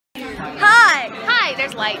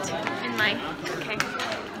there's light in my. Okay.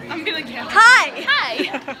 I'm gonna get. Hi! Hi!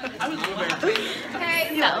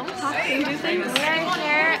 Okay, so we're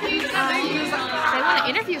here. They want to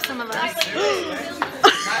interview some of us.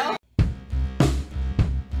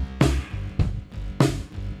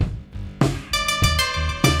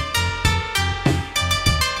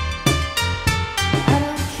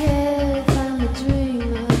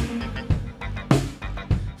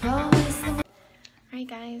 Alright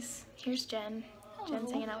guys, here's Jen.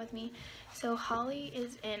 Jen's hanging out with me. So Holly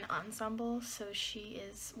is in ensemble, so she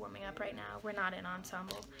is warming up right now. We're not in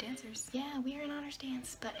ensemble. Dancers. Yeah, we are in honors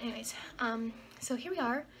dance. But anyways, so here we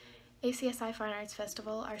are, ACSI Fine Arts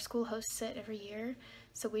Festival. Our school hosts it every year.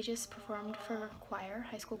 So we just performed for choir,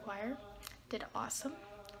 high school choir. Did awesome.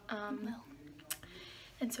 And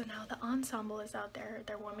so now the ensemble is out there.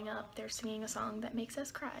 They're warming up. They're singing a song that makes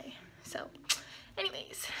us cry. So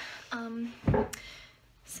anyways,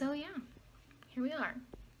 so yeah, here we are.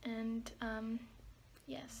 And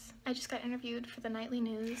yes, I just got interviewed for the nightly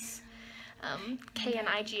news,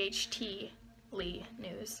 KNIGHT Lee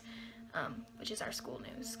News, which is our school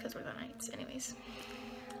news because we're the Knights. Anyways,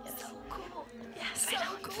 yes. So cool. Yes, I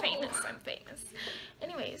know, I'm famous. I'm famous.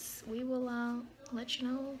 Anyways, we will let you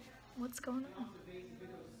know what's going on.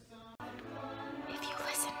 If you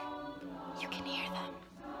listen, you can hear them.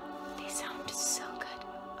 They sound so good.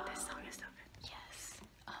 This song is so good. Yes.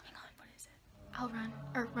 Hang on. What is it? I'll run,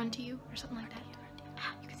 or run to you, or something like that.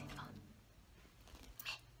 Ah, you can see the phone.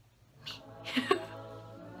 Me.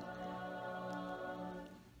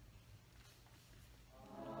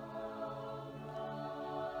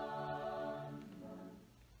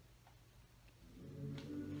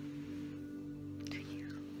 To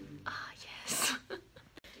you. Ah, yes.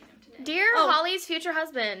 Dear Holly's future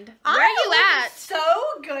husband, where are you at? So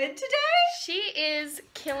good today. She is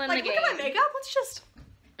killing Like, the game. look at my makeup. Let's just.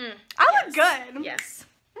 I look good. Yes.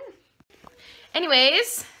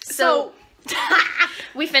 Anyways, so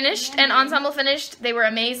we finished and ensemble finished. They were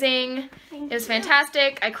amazing. It was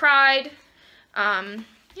fantastic. I cried.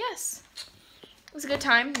 Yes. It was a good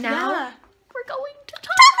time. Now we're going to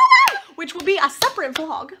Taco Bell, which will be a separate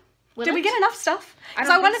vlog. Did we get enough stuff? Because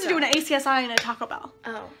I wanted to do an ACSI and a Taco Bell.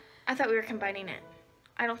 Oh, I thought we were combining it.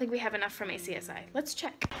 I don't think we have enough from ACSI. Let's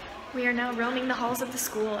check. We are now roaming the halls of the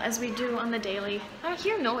school as we do on the daily. I don't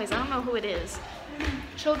hear noise. I don't know who it is.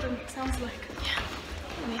 Children, sounds like. Yeah.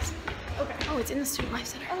 Anyways. Okay. Oh, it's in the Student Life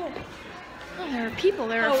Center. Oh, there are people.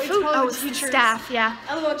 There are it's food. probably It's the teachers. staff. Yeah.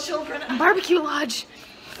 LOL, children. Barbecue Lodge.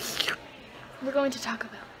 We're going to Taco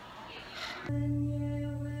Bell.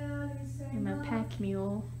 I'm a pack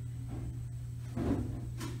mule.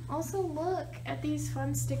 Also, look at these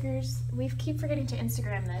fun stickers. We keep forgetting to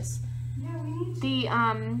Instagram this. Yeah, we need to. The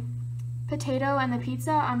potato and the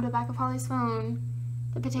pizza on the back of Holly's phone.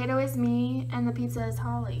 The potato is me and the pizza is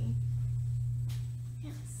Holly.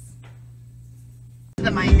 Yes.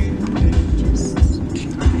 The mic.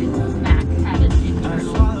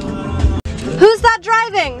 Who's that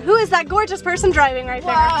driving? Who is that gorgeous person driving right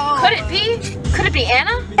there? Whoa. Could it be? Could it be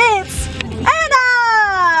Anna? It's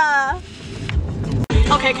Anna!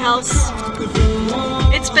 Okay, Kels.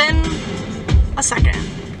 It's been a second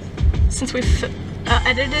since we've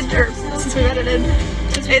edited. Since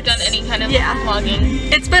we've done any kind of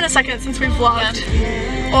vlogging. It's been a second since we've vlogged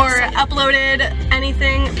or uploaded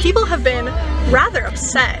anything. People have been rather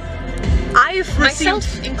upset. I've received,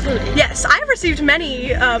 myself included. Yes, I've received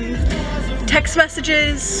many text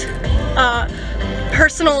messages,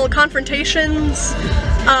 personal confrontations,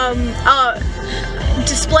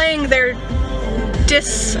 displaying their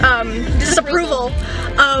disapproval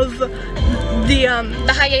of the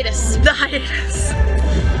hiatus. The hiatus.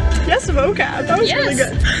 Yes, vocab. That was really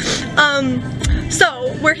good.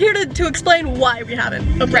 So we're here to explain why we haven't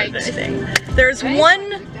uploaded anything. There's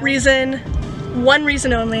one reason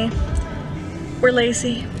only. We're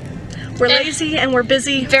lazy. We're lazy and we're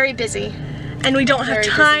busy. Very busy. And we don't have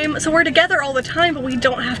time. So we're together all the time, but we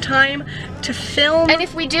don't have time to film. And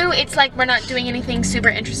if we do, it's like we're not doing anything super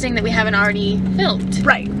interesting that we haven't already filmed.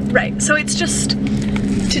 Right, right. So it's just,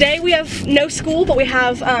 today we have no school, but we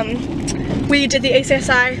have, we did the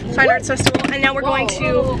ACSI Fine Arts Festival, and now we're going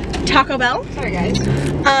to Taco Bell. Sorry guys.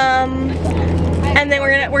 And then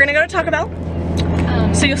we're gonna go to Taco Bell.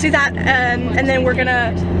 So you'll see that, and then we're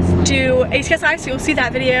gonna do ACSI, so you'll see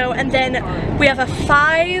that video, and then we have a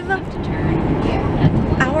 5-hour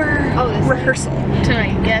rehearsal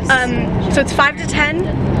Tonight, yes. So it's 5 to 10,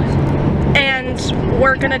 and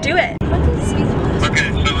we're gonna do it. Okay, so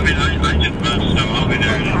I just left, so I'll be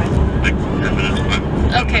there in like 10 minutes.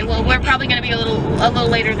 Okay, well we're probably gonna be a little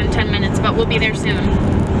later than 10 minutes, but we'll be there soon.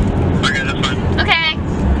 Okay, that's fine. Okay.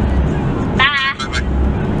 Bye. Bye-bye.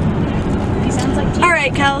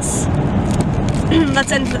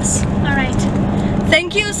 let's end this. Alright.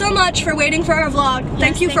 Thank you so much for waiting for our vlog. Yes,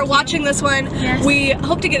 thank you for watching this one. Yes. We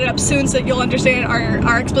hope to get it up soon so that you'll understand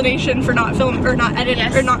our explanation for not film or not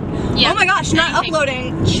editing or not. Yeah. Oh my gosh, not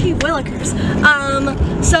uploading. Gee willikers.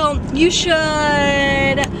 So you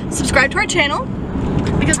should subscribe to our channel.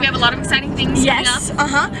 Because we have a lot of exciting things coming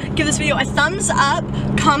up. Give this video a thumbs up,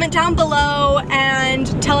 comment down below, and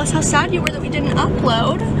tell us how sad you were that we didn't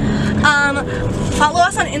upload. Follow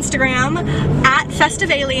us on Instagram at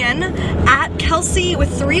Festivalien, at Kelsey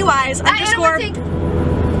with 3 Y's underscore.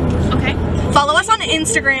 Okay. Follow us on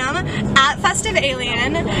Instagram at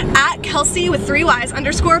Festivalien, at Kelsey with 3 Y's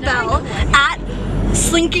underscore Bell, at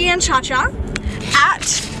Slinky and Cha-Cha,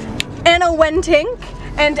 at Anna Wentink,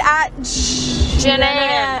 and at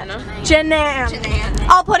Janan.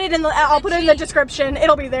 I'll put it in the description.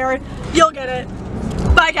 It'll be there. You'll get it.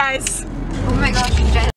 Bye guys.